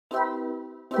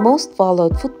Most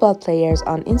followed football players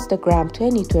on Instagram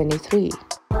 2023.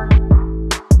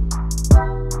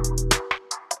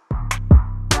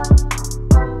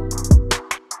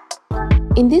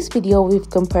 In this video, we've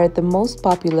compared the most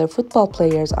popular football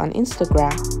players on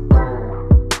Instagram.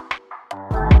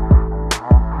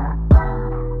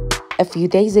 A few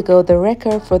days ago, the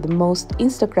record for the most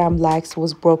Instagram likes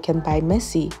was broken by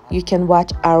Messi. You can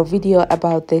watch our video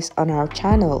about this on our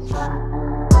channel.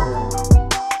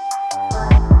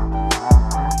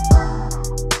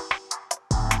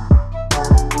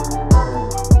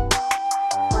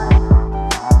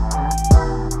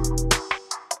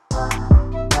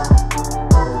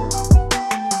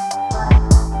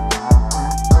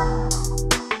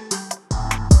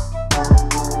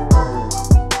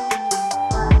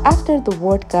 After the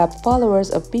World Cup,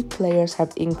 followers of big players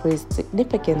have increased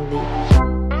significantly.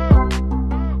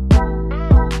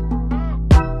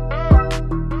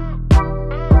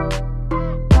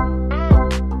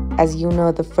 As you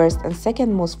know, the first and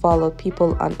second most followed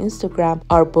people on Instagram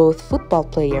are both football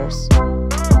players.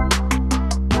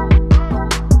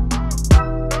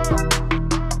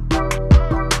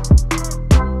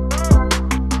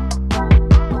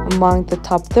 Among the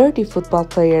top 30 football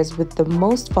players with the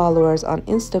most followers on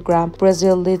Instagram,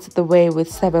 Brazil leads the way with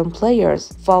 7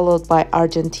 players, followed by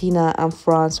Argentina and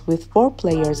France with 4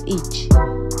 players each.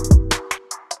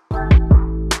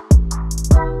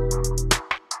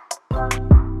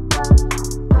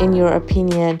 In your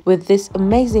opinion, with this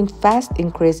amazing fast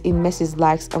increase in Messi's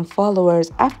likes and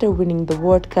followers after winning the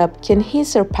World Cup, can he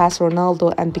surpass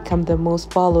Ronaldo and become the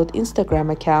most followed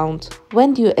Instagram account?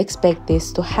 When do you expect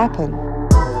this to happen?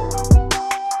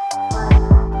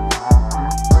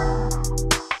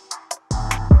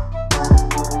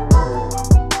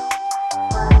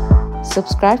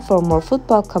 Subscribe for more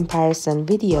football comparison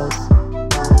videos.